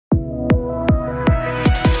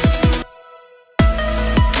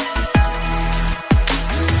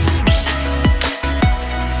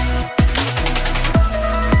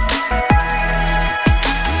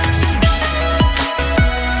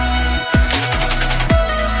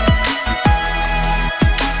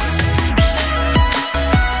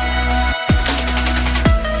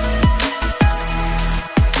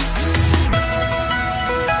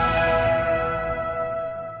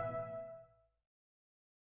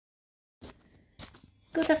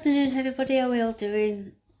Good afternoon everybody, how are you all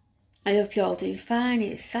doing? I hope you're all doing fine.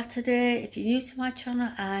 It's Saturday. If you're new to my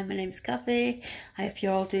channel, my name's Kathy. I hope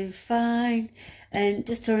you're all doing fine. And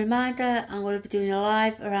just a reminder, I'm going to be doing a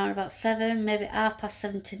live around about 7, maybe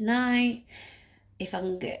 7:30 tonight. If I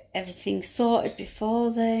can get everything sorted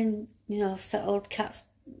before then, you know, settled, cat's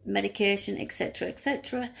medication, etc,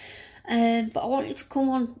 etc. But I wanted to come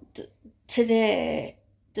on today,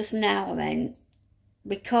 just now I mean,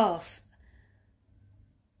 because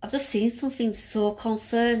I've just seen something so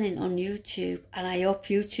concerning on YouTube, and I hope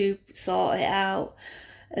YouTube sort it out,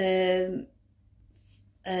 and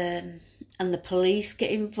the police get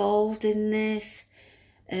involved in this.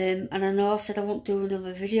 And I know I said I won't do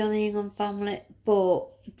another video on the Ingham family, but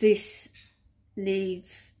this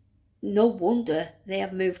needs, no wonder they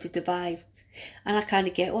have moved to Dubai. And I kind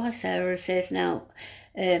of get why Sarah says now.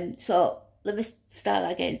 So let me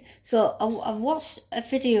start again. So I've watched a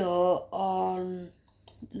video on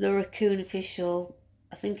the Raccoon Official,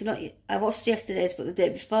 I think not, I watched yesterday's but the day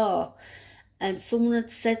before, and someone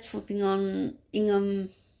had said something on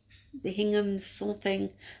Inghams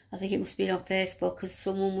something, I think it must be on Facebook, because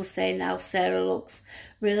someone was saying how Sarah looks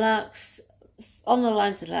relaxed, on the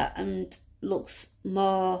lines of that, and looks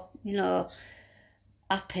more, you know,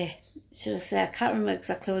 happy, should I say. I can't remember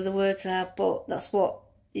exactly what the words are, but that's what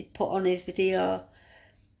he put on his video.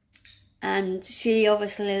 And she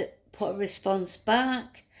obviously put a response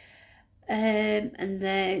back, and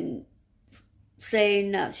then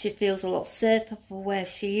saying that she feels a lot safer for where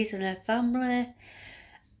she is and her family.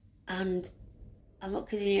 And I'm not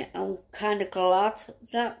kidding you, I'm kind of glad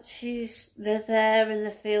that they're there and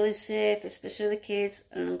they're feeling safe, especially the kids,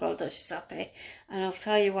 and I'm glad that she's happy. And I'll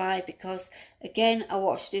tell you why, because again, I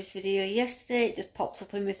watched this video yesterday, it just popped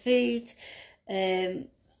up in my feed, and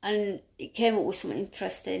it came up with something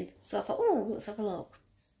interesting, so I thought, oh, let's have a look.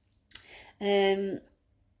 And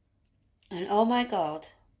oh my god,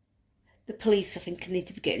 the police I think need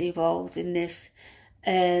to be getting involved in this,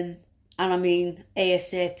 and I mean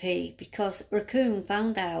ASAP, because Raccoon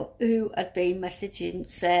found out who had been messaging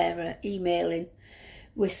Sarah, emailing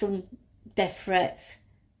with some death threats,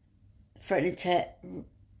 threatening to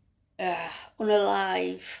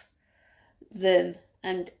unalive them,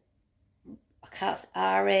 and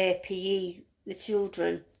RAPE, the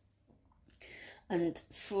children, and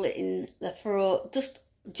slitting the throat, just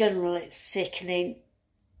generally sickening.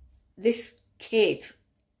 This kid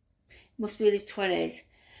must be in his 20s,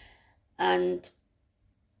 and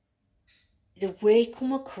the way he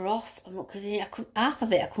come across, I'm not kidding, half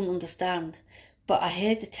of it I couldn't understand, but I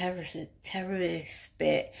heard the terrorist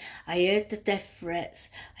bit, I heard the death threats,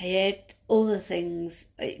 I heard other things,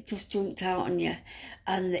 it just jumped out on you,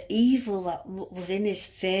 and the evil that was in his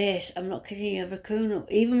face, I'm not kidding you.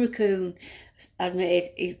 Even Raccoon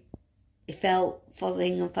admitted he felt for the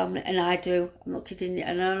Ingham family, and I do, I'm not kidding you,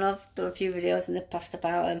 and I know I've done a few videos in the past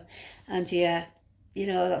about him, and yeah, you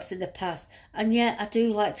know, that's in the past, and yeah, I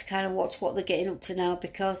do like to kind of watch what they're getting up to now,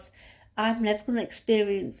 because I'm never going to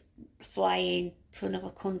experience flying to another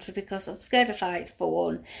country, because I'm scared of heights for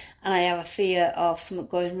one, and I have a fear of something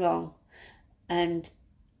going wrong, and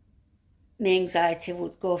my anxiety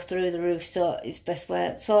would go through the roof, so it's best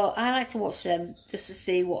way. So I like to watch them just to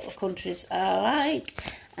see what the countries are like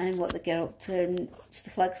and what they get up to and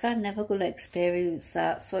stuff like that. I'm never going to experience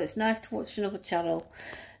that, so it's nice to watch another channel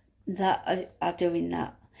that are doing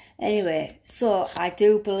that. Anyway, so I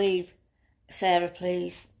do believe, Sarah,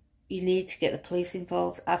 please, you need to get the police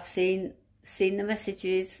involved. I've seen the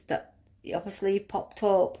messages that obviously popped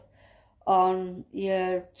up on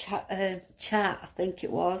your chat, I think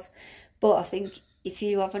it was, but I think if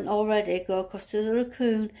you haven't already, go across to the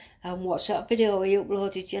Raccoon and watch that video he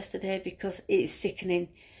uploaded yesterday, because it's sickening.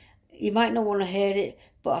 You might not want to hear it,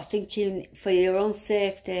 but I think for your own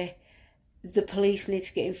safety, the police need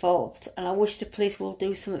to get involved, and I wish the police will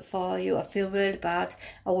do something for you. I feel really bad.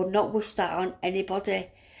 I would not wish that on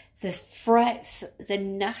anybody. The threats, the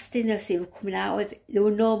nastiness he was coming out with, there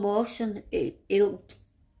was no emotion. There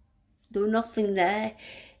was nothing there.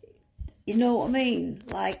 You know what I mean?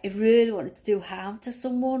 Like, he really wanted to do harm to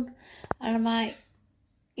someone. And I'm like,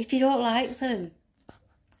 if you don't like them,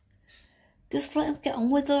 just let them get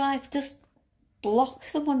on with their life. Just block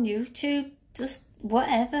them on YouTube. Just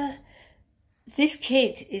whatever. This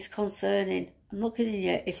kid is concerning. I'm not kidding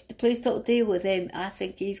you. If the police don't deal with him, I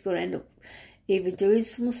think he's going to end up either doing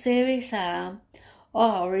some serious harm,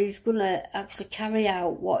 or he's going to actually carry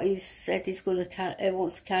out what he said he's going to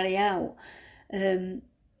wants to carry out.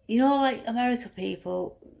 You know, like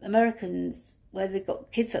Americans, where they've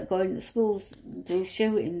got kids that go into schools, do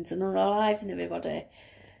shootings and unaliving everybody.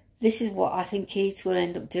 This is what I think he's going to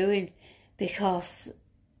end up doing, because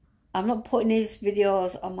I'm not putting his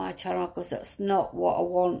videos on my channel because that's not what I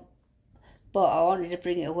want. But I wanted to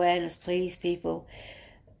bring awareness, please, people.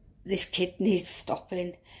 This kid needs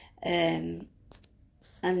stopping. And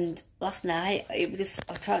last night, I was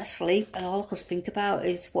trying to sleep, and all I could think about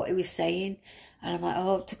is what he was saying. And I'm like,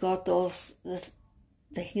 oh, to God,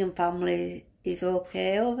 the Hingham family is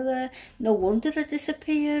okay over there. No wonder they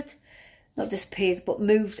disappeared. Not disappeared, but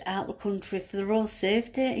moved out the country for their own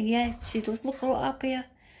safety. And yeah, she does look a lot happier.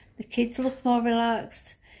 The kids look more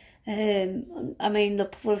relaxed. I mean, they'll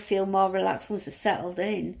probably feel more relaxed once they're settled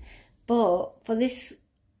in. But for this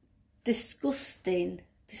disgusting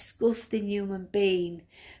human being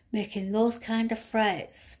making those kind of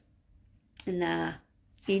threats, nah,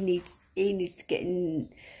 he needs to get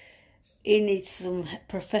in. He needs some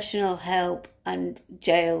professional help and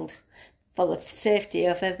jailed for the safety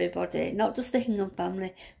of everybody, not just the Hingham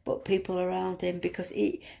family, but people around him, because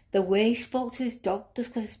the way he spoke to his dog,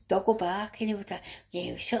 just because his dog was barking, he was like,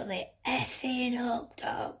 yeah, shut the effing up,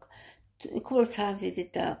 dog. A couple of times he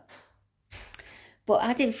did that. But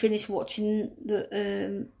I didn't finish watching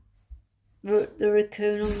the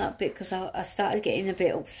raccoon on that bit because I started getting a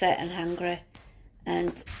bit upset and hungry,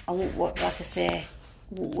 and I won't, like I say, I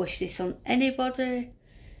won't wish this on anybody.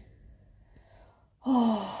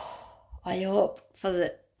 Oh, I hope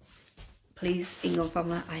please, Ingham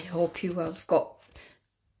family, I hope you have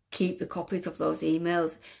keep the copies of those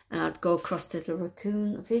emails, and I'd go across to the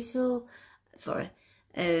raccoon official. Sorry,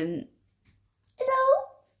 hello.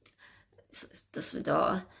 It's just my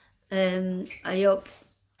daughter. I hope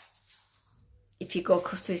if you go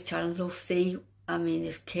across to his channel, you'll see. I mean,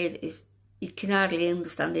 this kid you can hardly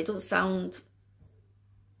understand. It doesn't sound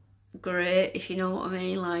great, if you know what I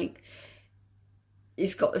mean. Like,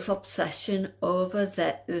 he's got this obsession over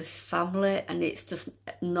this family, and it's just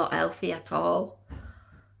not healthy at all.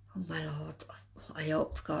 Oh my Lord, I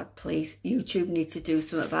hope to God, please, YouTube needs to do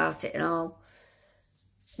something about it and all.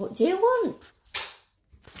 What do you want?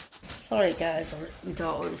 Sorry guys, my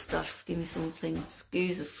daughter just starts giving me something.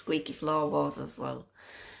 Excuse the squeaky floorboards as well.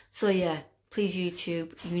 So yeah, please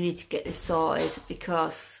YouTube, you need to get this sorted,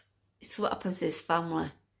 because it's what happens to this family.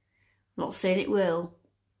 I'm not saying it will.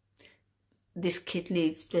 This kid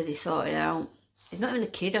needs bloody sorted out. He's not even a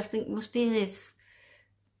kid, I think he must be in his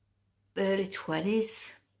early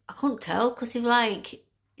 20s. I couldn't tell because he's like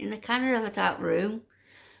in a kind of a dark room.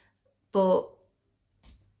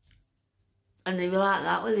 And they were like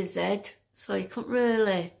that with his head. So you couldn't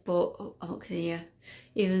really, but I'm not kidding you.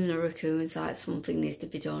 Even the raccoons, like, something needs to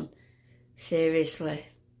be done. Seriously.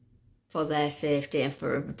 For their safety and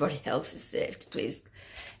for everybody else's safety, please.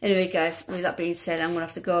 Anyway, guys, with that being said, I'm going to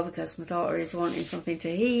have to go because my daughter is wanting something to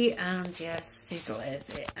eat, and yes, she's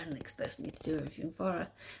lazy and expects me to do everything for her.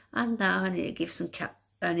 And now I need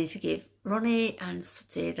to give Ronnie and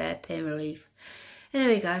Sutty their pain relief.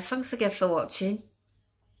 Anyway, guys, thanks again for watching.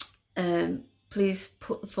 Please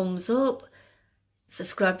put the thumbs up,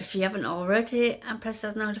 subscribe if you haven't already, and press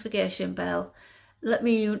that notification bell. Let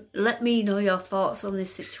me know your thoughts on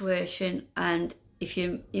this situation, and if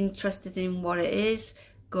you're interested in what it is,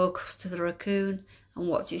 go across to the raccoon and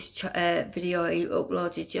watch his video he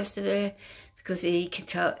uploaded yesterday, because he can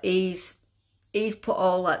tell he's put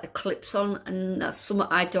all like the clips on, and that's something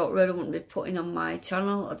I don't really want to be putting on my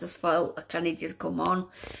channel. I just felt like I needed to come on,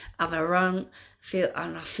 have a rant,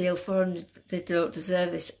 I feel for them. They don't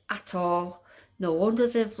deserve this at all. No wonder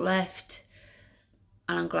they've left,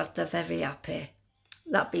 and I'm glad they're very happy.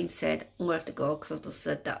 That being said, I'm going to have to go because I've just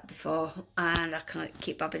said that before, and I can't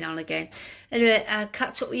keep babbling on again. Anyway, I'll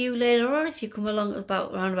catch up with you later on if you come along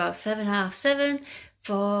around about 7, half 7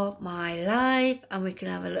 for my live, and we can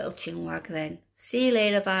have a little chinwag then. See you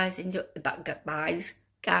later, guys. Enjoy,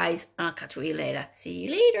 guys, and I'll catch up with you later. See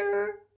you later.